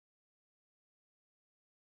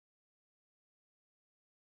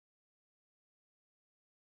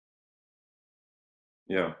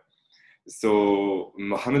Yeah. So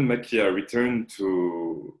Mohamed Makiya returned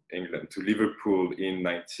to England, to Liverpool in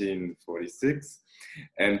 1946,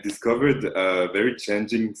 and discovered a very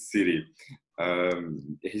changing city.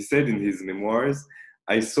 He said in his memoirs,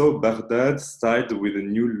 "I saw Baghdad styled with a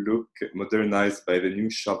new look, modernized by the new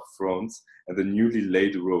shop fronts and the newly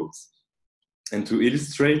laid roads." And to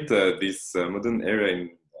illustrate this modern era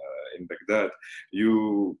in Baghdad,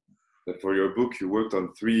 for your book, you worked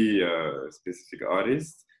on three specific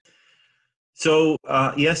artists. So,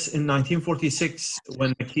 yes, in 1946,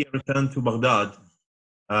 when Makiya returned to Baghdad,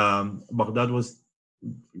 Baghdad was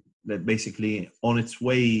basically on its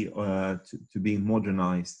way to being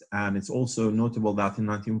modernized. And it's also notable that in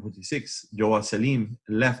 1946, Jewad Selim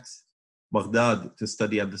left Baghdad to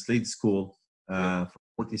study at the Slade School from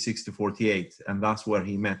 46 to 48. And that's where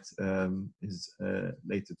he met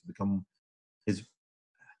later to become his,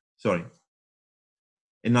 sorry.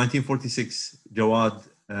 In 1946, Jawad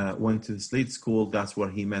went to the Slade School. That's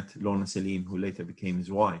where he met Lorna Selim, who later became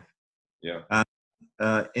his wife. Yeah.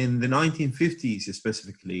 In the 1950s,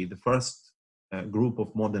 specifically, the first group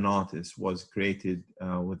of modern artists was created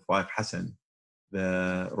with Faik Hassan,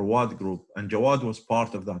 the Rawad Group, and Jawad was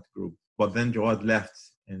part of that group. But then Jawad left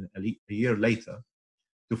a year later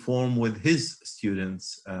to form with his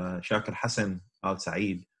students, Shaker Hassan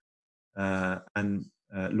al-Said, and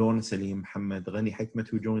Lorna Selim, Mohamed Ghani Hikmat,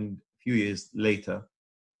 who joined a few years later.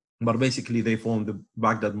 But basically, they formed the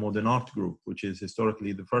Baghdad Modern Art Group, which is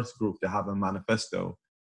historically the first group to have a manifesto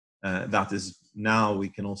that is now we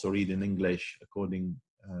can also read in English, according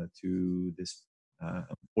to this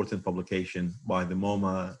important publication by the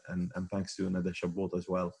MoMA, and thanks to Nada Shabot as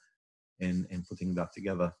well in putting that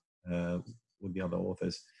together with the other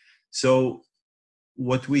authors. So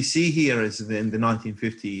what we see here is in the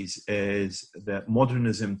 1950s is that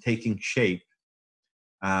modernism taking shape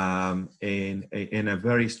in a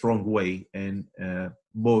very strong way, in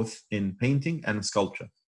both in painting and sculpture.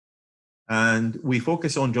 And we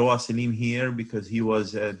focus on Jewad Selim here because he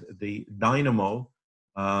was the dynamo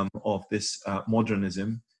of this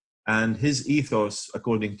modernism. And his ethos,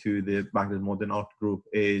 according to the Baghdad Modern Art Group,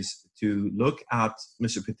 is to look at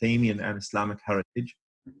Mesopotamian and Islamic heritage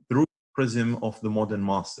through the prism of the modern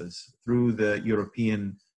masters, through the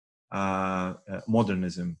European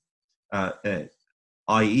modernism.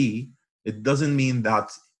 I.e., it doesn't mean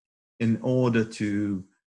that in order to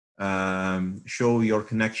show your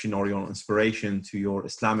connection or your inspiration to your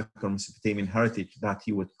Islamic or Mesopotamian heritage that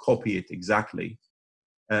you would copy it exactly,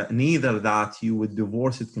 neither that you would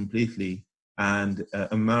divorce it completely and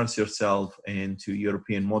immerse yourself into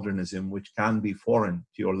European modernism, which can be foreign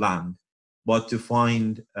to your land, but to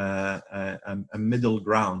find a middle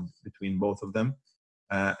ground between both of them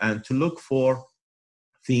and to look for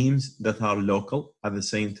themes that are local at the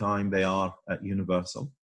same time they are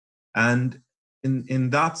universal. And in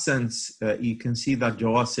that sense, you can see that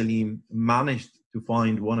Jewad Selim managed to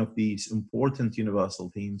find one of these important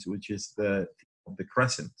universal themes, which is the theme of the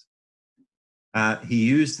crescent. He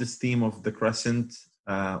used this theme of the crescent,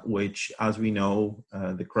 which, as we know,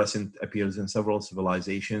 the crescent appears in several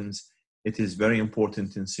civilizations. It is very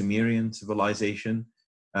important in Sumerian civilization.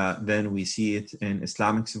 Then we see it in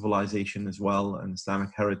Islamic civilization as well, and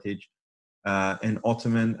Islamic heritage, in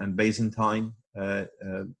Ottoman and Byzantine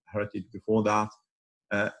heritage before that.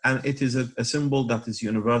 And it is a symbol that is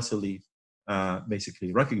universally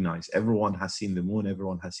basically recognized. Everyone has seen the moon,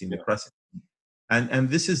 everyone has seen the crescent. And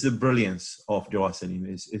this is the brilliance of Jewad Selim,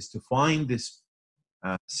 is to find this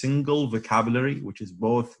single vocabulary, which is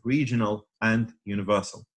both regional and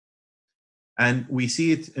universal. And we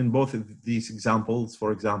see it in both of these examples.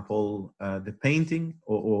 For example, the painting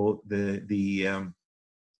or the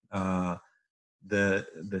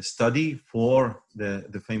study for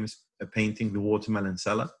the famous painting, The Watermelon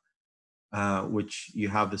Seller, which you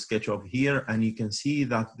have the sketch of here. And you can see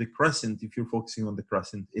that the crescent, if you're focusing on the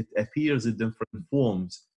crescent, it appears in different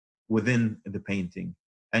forms within the painting.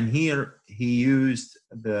 And here he used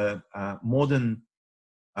the modern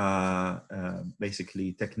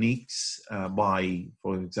basically techniques by,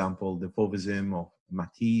 for example, the fauvism of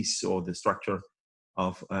Matisse or the structure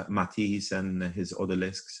of Matisse and his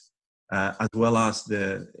odalisques, as well as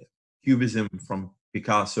the cubism from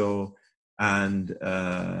Picasso and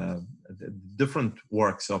the different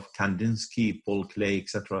works of Kandinsky, Paul Klee,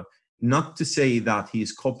 etc. Not to say that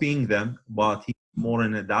he's copying them, but he's more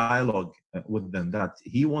in a dialogue with them, that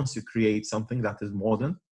he wants to create something that is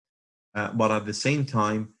modern, but at the same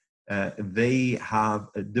time, they have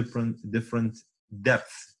a different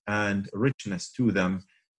depth and richness to them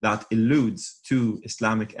that alludes to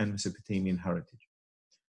Islamic and Mesopotamian heritage.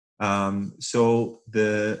 So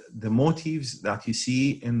the motifs that you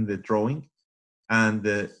see in the drawing and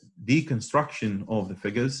the deconstruction of the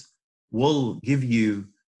figures will give you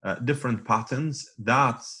different patterns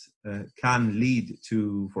that can lead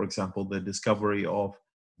to, for example, the discovery of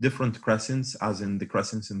different crescents, as in the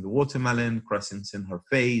crescents in the watermelon, crescents in her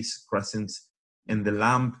face, crescents in the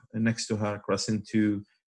lamp next to her, crescent to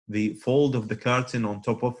the fold of the curtain on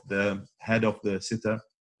top of the head of the sitter.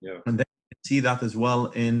 Yeah. And then you can see that as well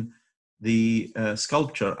in the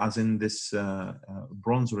sculpture, as in this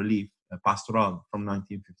bronze relief, Pastoral from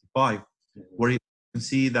 1955, where you can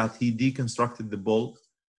see that he deconstructed the bowl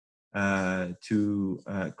to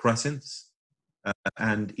crescents.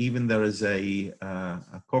 And even there is a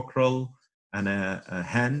cockerel and a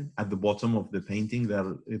hen at the bottom of the painting.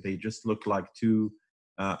 They just look like two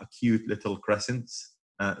cute little crescents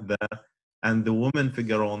there. And the woman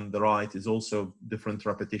figure on the right is also different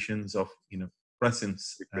repetitions of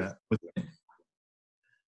crescents.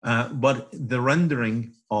 But the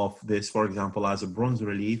rendering of this, for example, as a bronze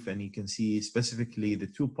relief, and you can see specifically the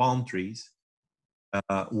two palm trees.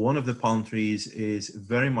 One of the palm trees is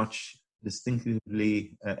very much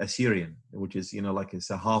distinctively Assyrian, which is, like it's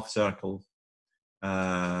a half circle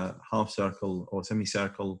or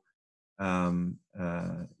semicircle palm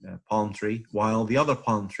tree, while the other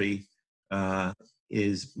palm tree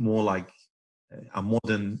is more like a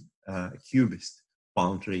modern cubist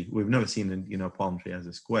palm tree. We've never seen a palm tree as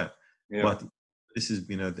a square, but this is,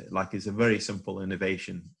 like it's a very simple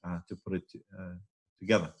innovation to put it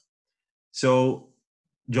together. So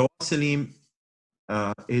Jewad Selim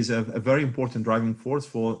is a very important driving force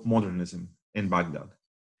for modernism in Baghdad.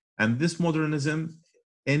 And this modernism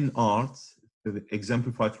in art,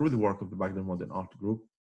 exemplified through the work of the Baghdad Modern Art Group,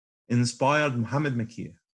 inspired Mohamed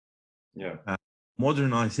Makiya.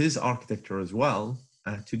 Modernize his architecture as well,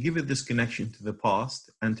 to give it this connection to the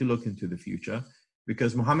past and to look into the future.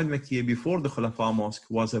 Because Mohamed Makiya, before the Khulafa Mosque,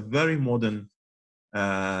 was a very modern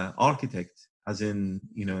architect, as in,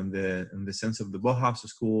 in the sense of the Bauhaus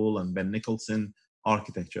School and Ben Nicholson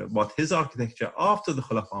architecture. But his architecture after the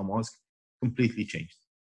Khulafa Mosque completely changed.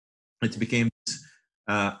 It became this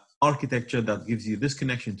architecture that gives you this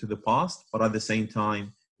connection to the past, but at the same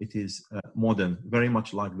time, it is modern, very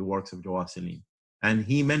much like the works of Jewad Selim. And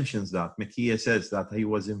he mentions that. Makiya says that he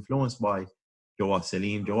was influenced by Jewad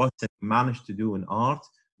Selim. Jewad Selim managed to do in art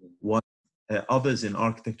what others in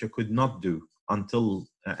architecture could not do until,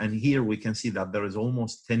 and here we can see that there is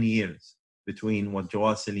almost 10 years between what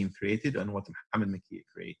Jewad Selim created and what Mohamed Makiya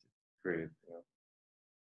created. Great. Yeah.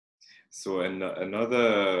 So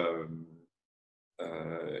another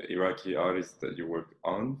Iraqi artist that you worked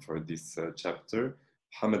on for this chapter,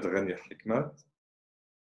 Mohamed Ghani Hikmat.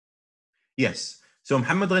 Yes. So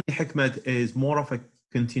Mohamed Ghani Hikmat is more of a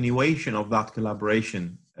continuation of that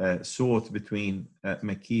collaboration sought between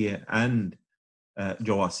Makiya and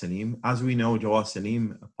Jewad Selim. As we know, Jewad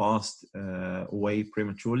Selim passed away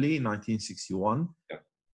prematurely in 1961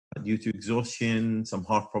 due to exhaustion, some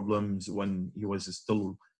heart problems when he was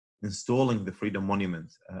still installing the Freedom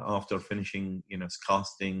Monument after finishing,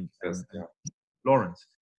 casting Florence.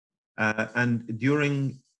 And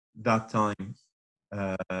during that time,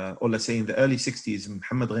 or let's say in the early 60s,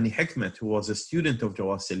 Mohamed Ghani Hikmat, who was a student of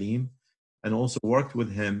Jewad Selim and also worked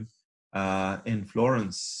with him in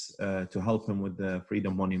Florence to help him with the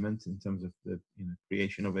Freedom Monument in terms of the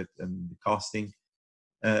creation of it and the casting.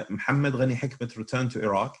 Mohamed Ghani Hikmat returned to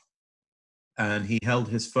Iraq, and he held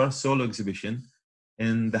his first solo exhibition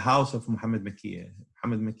in the house of Mohamed Makiya.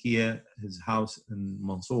 Mohamed Makiya, his house in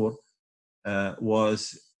Mansour,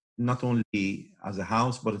 was not only as a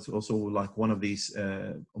house, but it's also like one of these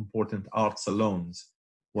important art salons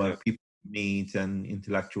where people meet and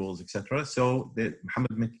intellectuals, etc. So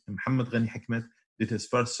Mohamed Ghani Hikmat did his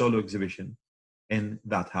first solo exhibition in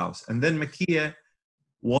that house. And then Makiya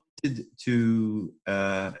wanted to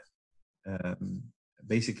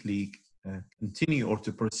basically continue or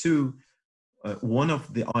to pursue one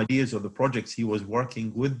of the ideas or the projects he was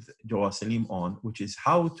working with Jewad Selim on, which is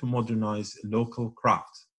how to modernize local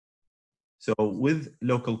craft. So with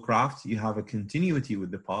local craft, you have a continuity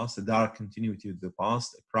with the past, a direct continuity with the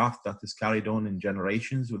past, a craft that is carried on in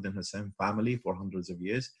generations within the same family for hundreds of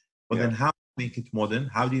years. But then how do you make it modern?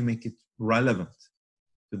 How do you make it relevant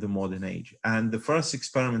to the modern age? And the first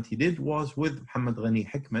experiment he did was with Mohamed Ghani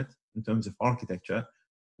Hikmat in terms of architecture,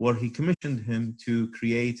 where he commissioned him to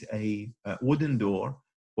create a wooden door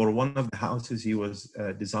for one of the houses he was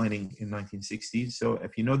designing in 1960s. So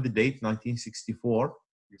if you know the date, 1964,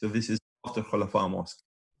 so this is after Khulafa Mosque.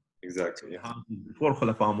 Exactly. Yeah. Before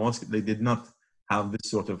Khulafa Mosque, they did not have this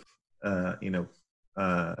sort of,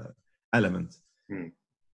 element.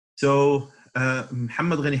 So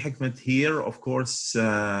Mohamed Ghani Hikmat here, of course,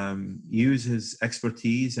 uses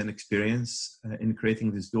expertise and experience in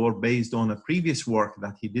creating this door based on a previous work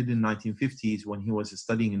that he did in 1950s when he was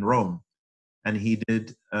studying in Rome. And he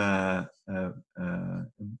did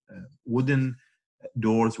wooden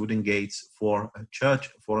doors, wooden gates for a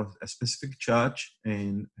church, for a specific church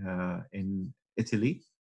in Italy,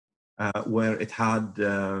 where it had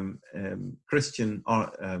Christian,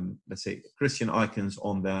 let's say, Christian icons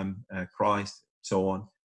on them, Christ, so on.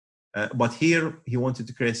 But here he wanted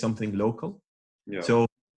to create something local. Yeah. So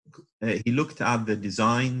he looked at the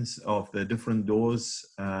designs of the different doors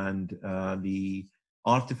and the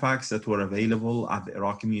artifacts that were available at the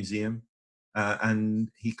Iraqi Museum. And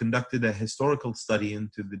he conducted a historical study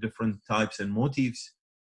into the different types and motifs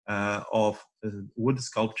of wood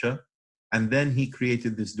sculpture. And then he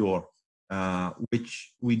created this door,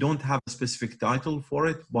 which we don't have a specific title for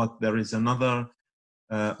it, but there is another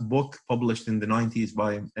book published in the 90s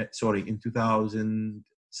by, in 2000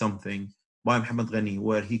 something, by Mohamed Ghani,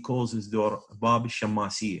 where he calls his door Bab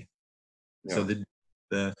al-Shammasiyya. Yeah. So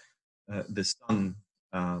the sun,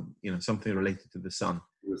 something related to the sun.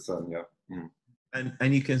 The sun, yeah. Mm.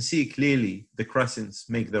 And you can see clearly the crescents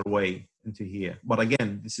make their way into here. But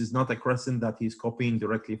again, this is not a crescent that he's copying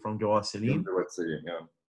directly from Jewad Selim. Jewad Selim, yeah.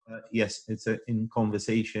 Yes, it's in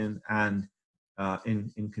conversation and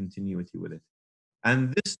in continuity with it.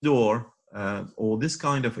 And this door, or this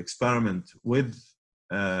kind of experiment with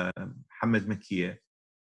Mohamed Makiya,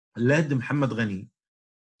 led Mohamed Ghani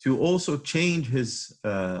to also change his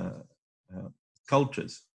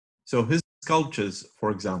sculptures. So his sculptures,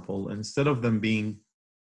 for example, instead of them being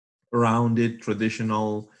rounded,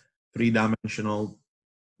 traditional, three-dimensional,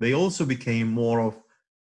 they also became more of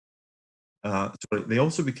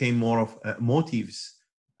motifs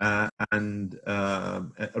and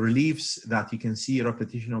reliefs that you can see a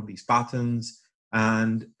repetition of these patterns,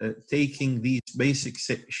 and taking these basic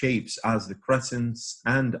shapes as the crescents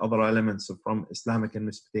and other elements from Islamic and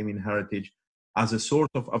Mesopotamian heritage as a sort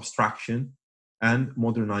of abstraction and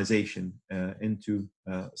modernization into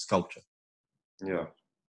sculpture. Yeah.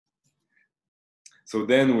 So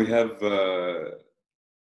then we have the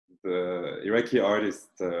Iraqi artist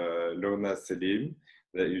Lorna Selim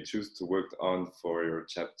that you choose to work on for your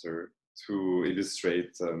chapter to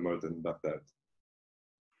illustrate modern Baghdad.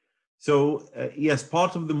 So yes,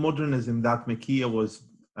 part of the modernism that Makiya was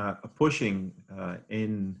pushing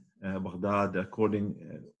in Baghdad,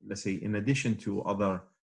 let's say, in addition to other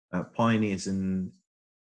pioneers in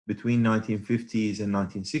between 1950s and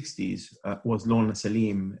 1960s, was Lorna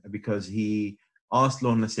Selim, because he asked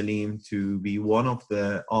Lorna Selim to be one of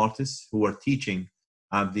the artists who were teaching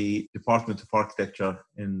at the Department of Architecture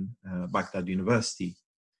in Baghdad University.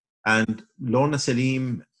 And Lorna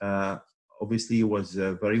Selim obviously was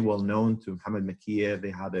very well known to Mohamed Makiya.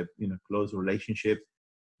 They had a close relationship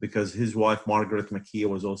because his wife Margaret Makiya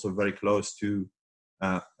was also very close to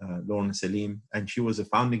Lorna Selim, and she was a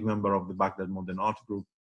founding member of the Baghdad Modern Art Group.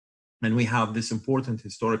 And we have this important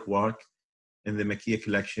historic work in the Makiya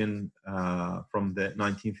collection from the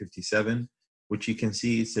 1957, which you can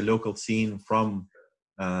see it's a local scene from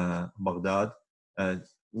Baghdad.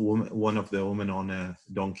 One of the women on a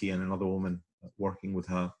donkey and another woman walking with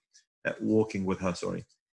her,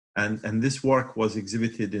 And this work was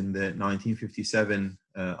exhibited in the 1957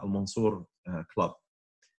 al-Mansour Club,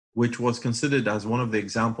 which was considered as one of the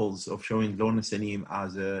examples of showing Lorna Selim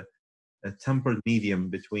as a tempered medium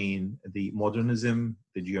between the modernism,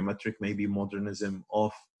 the geometric maybe modernism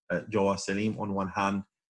of Jewad Selim on one hand,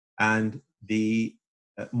 and the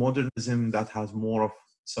modernism that has more of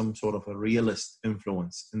some sort of a realist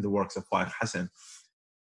influence in the works of Faik Hassan.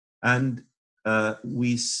 And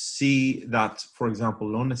we see that, for example,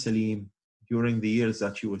 Lorna Selim, during the years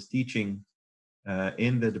that she was teaching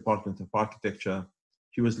in the Department of Architecture,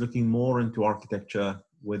 she was looking more into architecture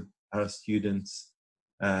with her students,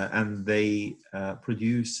 and they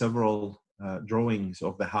produced several drawings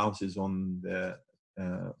of the houses on the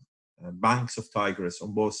banks of Tigris,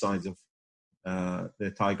 on both sides of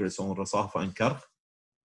the Tigris, on Rasafa and Karkh,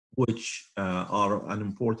 which are an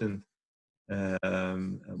important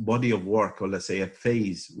body of work, or let's say a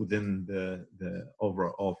phase within the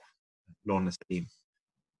overall of Lorna Selim.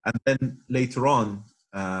 And then later on,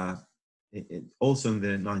 also in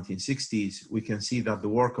the 1960s, we can see that the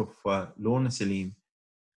work of Lorna Selim,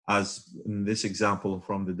 as in this example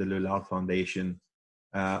from the Dalloul Art Foundation,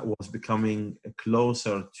 was becoming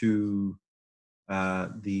closer to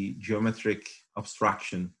the geometric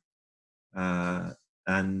abstraction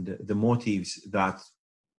and the motifs that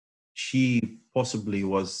she possibly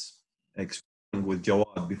was exploring with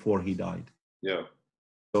Jawad before he died. Yeah.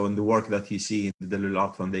 So in the work that you see in the Dalloul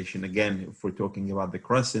Art Foundation, again, if we're talking about the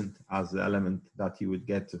crescent as the element that you would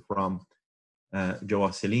get from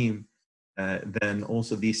Jewad Selim, then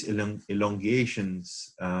also these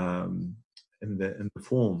elongations in the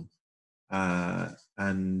form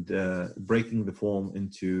and breaking the form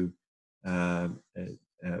into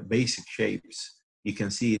basic shapes. You can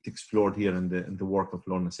see it explored here in the work of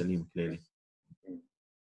Lorna Selim clearly.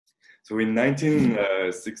 So in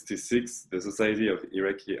 1966, the Society of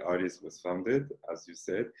Iraqi Artists was founded, as you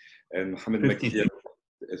said, and Mohamed Makiya,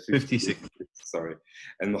 56. Sorry,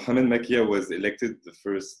 and Mohamed Makiya was elected the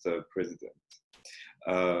first president.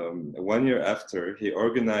 1 year after, he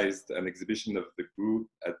organized an exhibition of the group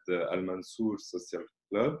at the Mansour Social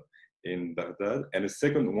Club in Baghdad, and a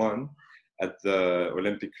second one at the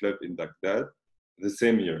Olympic Club in Baghdad the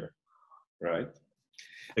same year, right?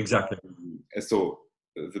 Exactly. So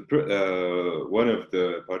one of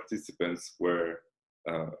the participants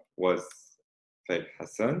was Faik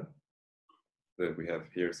Hassan, that we have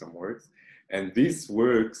here some works, and these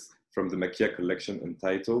works from the Makiya collection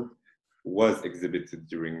entitled was exhibited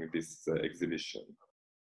during this exhibition.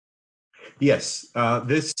 Yes,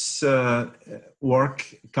 this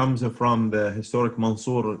work comes from the historic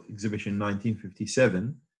Mansour exhibition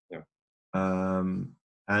 1957. Yeah.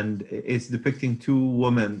 And it's depicting two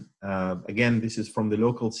women. Again, this is from the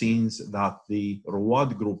local scenes that the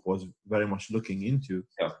Jewad Group was very much looking into.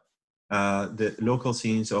 Yeah. The local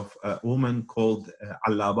scenes of a woman called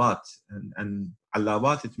Allabat. And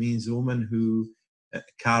Allabat, it means women who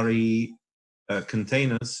carry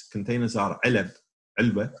containers. Containers are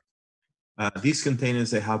ilba. These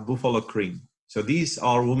containers, they have buffalo cream. So these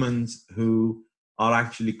are women who are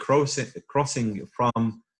actually crossing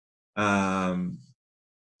from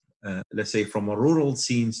let's say from a rural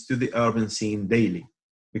scenes to the urban scene daily,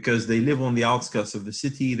 because they live on the outskirts of the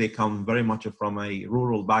city. They come very much from a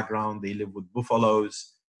rural background. They live with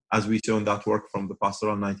buffaloes, as we saw in that work from the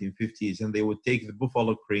pastoral 1950s, and they would take the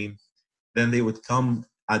buffalo cream, then they would come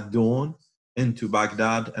at dawn into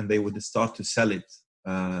Baghdad and they would start to sell it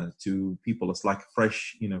to people. It's like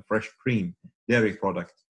fresh cream, dairy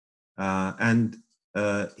product. And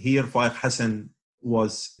here Faik Hassan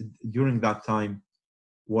was, during that time,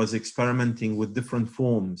 was experimenting with different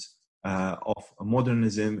forms of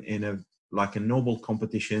modernism in a noble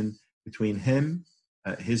competition between him,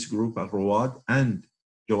 his group al-Rawad, and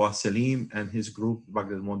Jewad Selim and his group,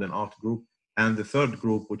 Baghdad Modern Art Group, and the third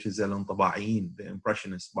group, which is al-Intaba'in, the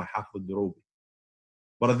Impressionists by Hafid Durubi.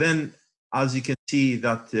 But then, as you can see,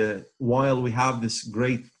 that while we have this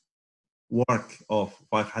great work of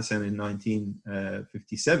Faik Hassan in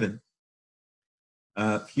 1957,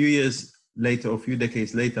 a few years later, or a few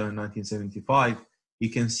decades later, in 1975, you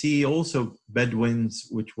can see also Bedouins,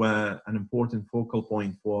 which were an important focal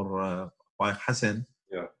point for Faik Hassan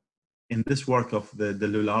in this work of the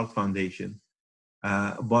Dalloul Art Foundation.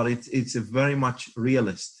 But it's a very much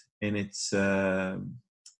realist in its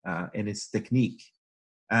technique.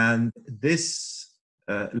 And this,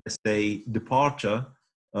 let's say, departure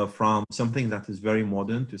from something that is very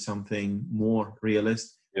modern to something more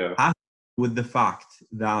realist, has with the fact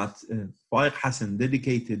that Faik Hassan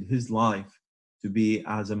dedicated his life to be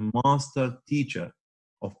as a master teacher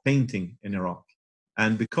of painting in Iraq.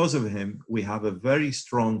 And because of him, we have a very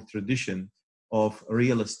strong tradition of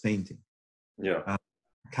realist painting,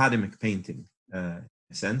 academic painting in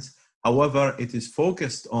a sense. However, it is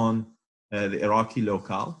focused on the Iraqi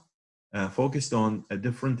locale, focused on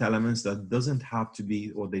different elements that doesn't have to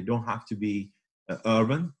be, or they don't have to be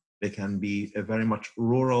urban. They can be very much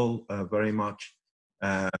rural, very much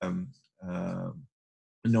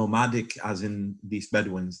nomadic, as in these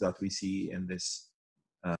Bedouins that we see in this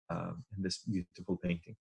beautiful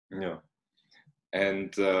painting. Yeah.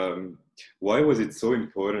 And why was it so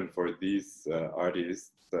important for these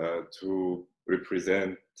artists to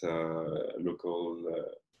represent local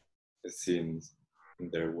scenes in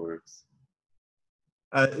their works?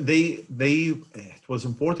 It was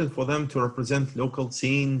important for them to represent local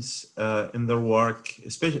scenes in their work,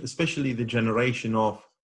 especially the generation of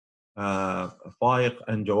Faik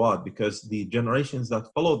and Jawad, because the generations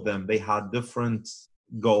that followed them, they had different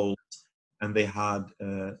goals and they had,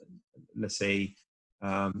 let's say,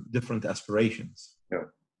 different aspirations. Yeah.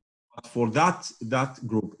 But for that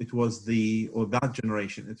group, that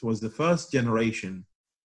generation, it was the first generation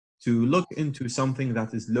to look into something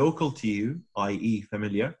that is local to you, i.e.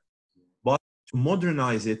 familiar, but to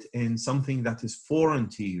modernize it in something that is foreign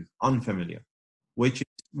to you, unfamiliar, which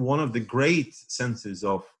is one of the great senses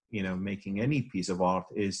of making any piece of art,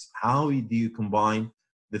 is how do you combine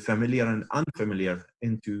the familiar and unfamiliar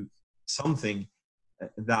into something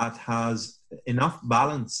that has enough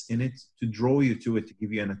balance in it to draw you to it, to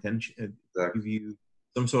give you an attention, give you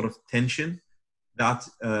some sort of tension that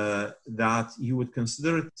that you would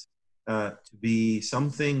consider it to be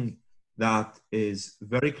something that is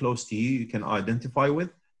very close to you, you can identify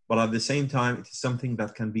with, but at the same time, it is something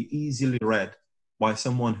that can be easily read by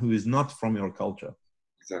someone who is not from your culture.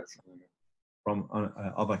 Exactly. From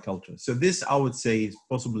other cultures. So this, I would say, is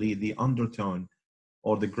possibly the undertone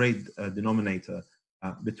or the great denominator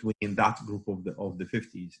between that group of the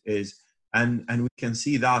 50s is, and we can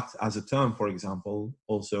see that as a term, for example,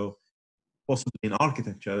 also possibly in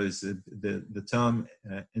architecture, is the term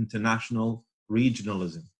international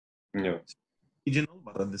regionalism. Yeah. Regional,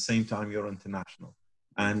 but at the same time, you're international.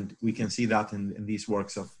 And we can see that in these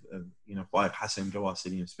works of, Faik Hassan, Jewad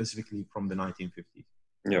Selim, specifically from the 1950s.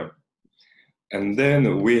 Yeah. And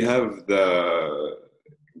then we have the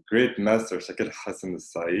great master Shaker Hassan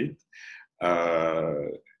al-Said,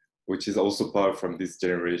 which is also part from this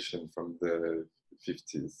generation from the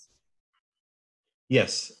 50s.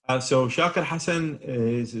 Yes. So Shaker Hassan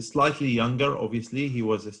is slightly younger, obviously. He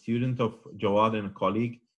was a student of Jawad and a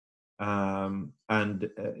colleague. And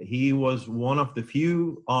he was one of the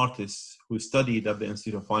few artists who studied at the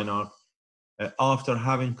Institute of Fine Art after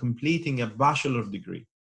having completing a bachelor degree.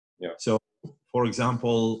 Yeah. So, for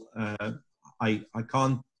example, I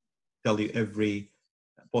can't tell you every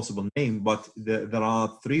possible name, but there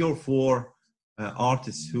are 3 or 4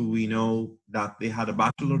 artists who we know that they had a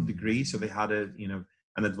bachelor degree, so they had an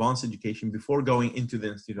advanced education before going into the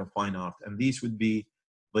Institute of Fine Art, and these would be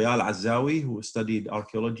Diyal Azzawi, who studied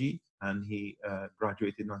archaeology, and he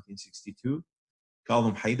graduated in 1962.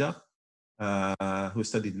 Kadhim Haidar, who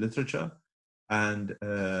studied literature, and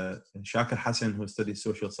Shaker Hassan, who studied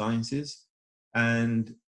social sciences.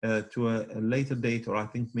 And to a later date, or I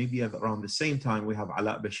think maybe around the same time, we have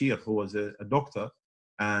Ala Bashir, who was a doctor,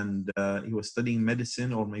 and he was studying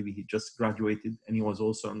medicine, or maybe he just graduated, and he was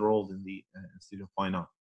also enrolled in the Institute of Fine Art.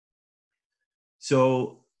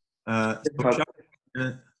 So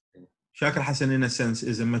Shaker Hassan, in a sense,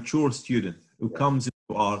 is a mature student who comes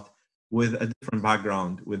into art with a different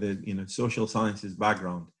background, with a social sciences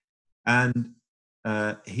background, and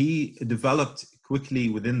he developed quickly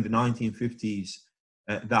within the 1950s.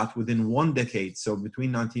 That within 1 decade, so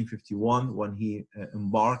between 1951, when he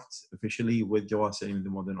embarked officially with Jewad Selim, the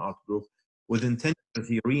Modern Art Group, within 10 years,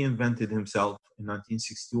 he reinvented himself in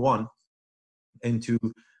 1961 into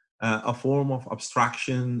a form of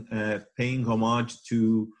abstraction, paying homage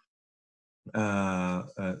to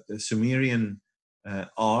Sumerian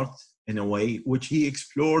art in a way, which he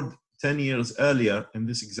explored 10 years earlier in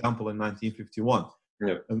this example in 1951.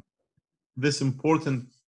 Yeah. This important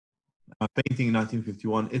painting in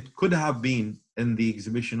 1951, it could have been in the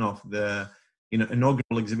exhibition of the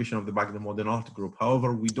inaugural exhibition of the Baghdad Modern Art Group.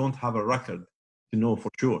 However, we don't have a record to know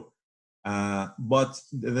for sure. But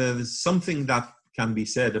there's something that can be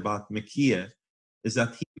said about Makiya, is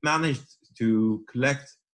that he managed to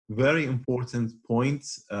collect very important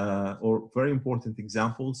points or very important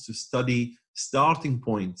examples to study starting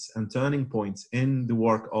points and turning points in the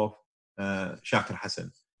work of Shaker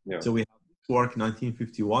Hassan. Yeah. So we have this work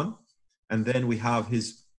 1951, and then we have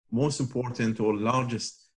his most important or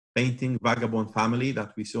largest painting, Vagabond Family,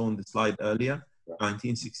 that we saw on the slide earlier,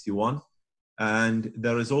 1961. And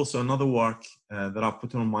there is also another work that I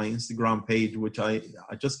put on my Instagram page, which I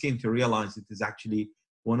just came to realize it is actually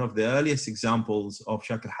one of the earliest examples of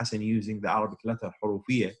Shaker Hassan using the Arabic letter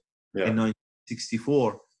Hurufiyya in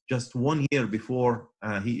 1964, just 1 year before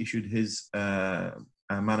he issued his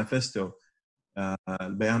manifesto,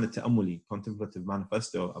 البيان التأملي, contemplative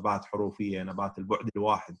manifesto about حروفية and about البعد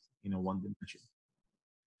الواحد, one dimension.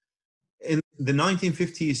 In the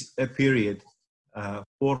 1950s period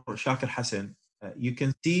for Shaker Hassan, you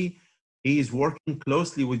can see he is working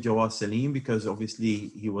closely with Jewad Selim, because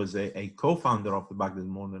obviously he was a co-founder of the Baghdad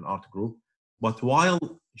Modern Art Group. But while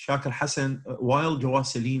while Jewad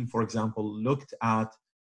Selim, for example, looked at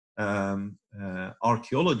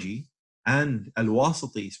archaeology and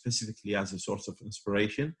al-Wasiti specifically as a source of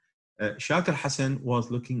inspiration, Shaker Hassan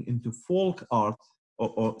was looking into folk art,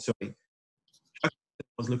 Shaker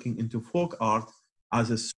was looking into folk art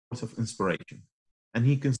as a source of inspiration. And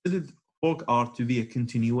he considered folk art to be a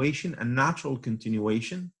continuation, a natural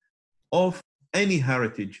continuation of any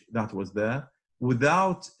heritage that was there,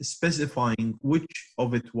 without specifying which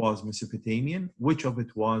of it was Mesopotamian, which of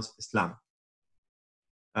it was Islamic.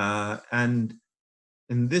 And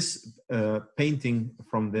in this painting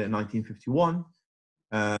from the 1951,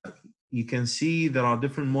 you can see there are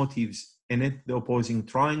different motifs in it, the opposing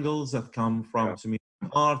triangles that come from Sumerian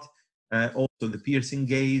art, also the piercing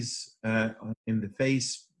gaze in the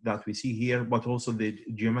face that we see here, but also the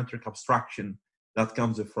geometric abstraction that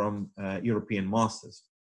comes from European masters.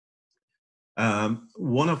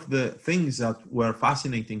 One of the things that were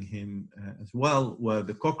fascinating him as well were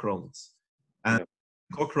the cockerels. And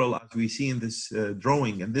cockerel, as we see in this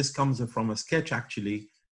drawing, and this comes from a sketch actually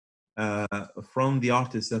from the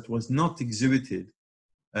artist that was not exhibited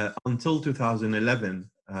until 2011.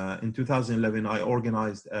 In 2011, I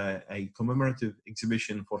organized a commemorative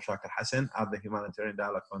exhibition for Shaker Hassan at the Humanitarian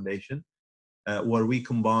Dalloul Foundation, where we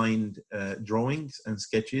combined drawings and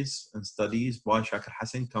sketches and studies by Shaker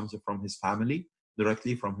Hassan, comes from his family,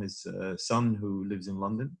 directly from his son who lives in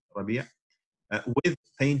London, Rabia, with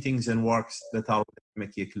paintings and works that are in the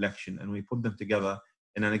Makiya collection. And we put them together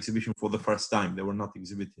in an exhibition for the first time. They were not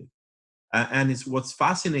exhibited. And it's what's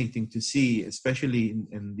fascinating to see, especially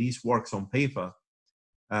in these works on paper,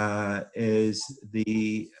 is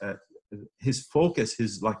his focus.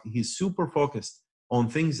 He's super focused on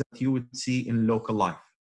things that you would see in local life.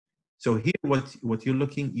 So here, what you're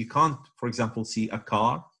looking, you can't, for example, see a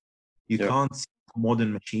car, you can't see a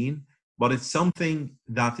modern machine, but it's something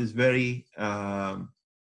that is very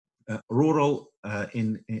rural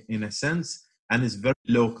in a sense, and is very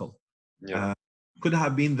local. Could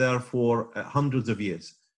have been there for hundreds of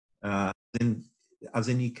years. As in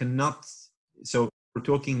you cannot, so we're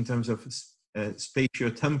talking in terms of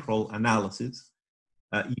spatio-temporal analysis.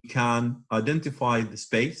 You can identify the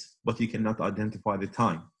space, but you cannot identify the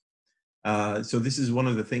time. So this is one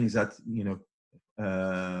of the things that,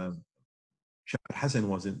 Shaker Hassan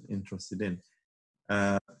wasn't interested in.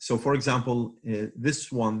 So for example, this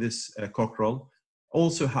cockerel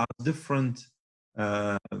also has different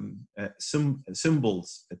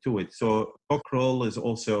symbols to it. So cockerel is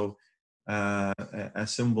also a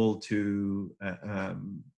symbol to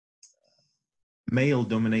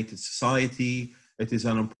male-dominated society. It is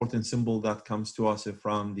an important symbol that comes to us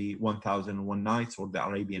from the 1001 Nights or the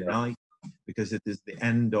Arabian Night, because it is the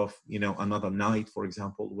end of another night, for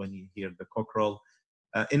example, when you hear the cockerel.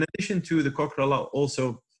 In addition to the cockerel,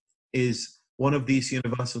 also is one of these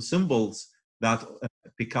universal symbols that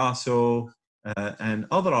Picasso and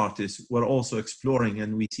other artists were also exploring,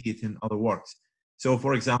 and we see it in other works. So,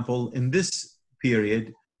 for example, in this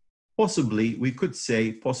period, possibly, we could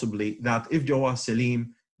say possibly that if Jewad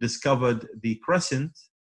Selim discovered the crescent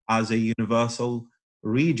as a universal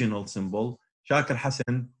regional symbol, Shaker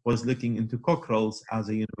Hassan was looking into cockerels as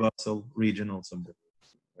a universal regional symbol.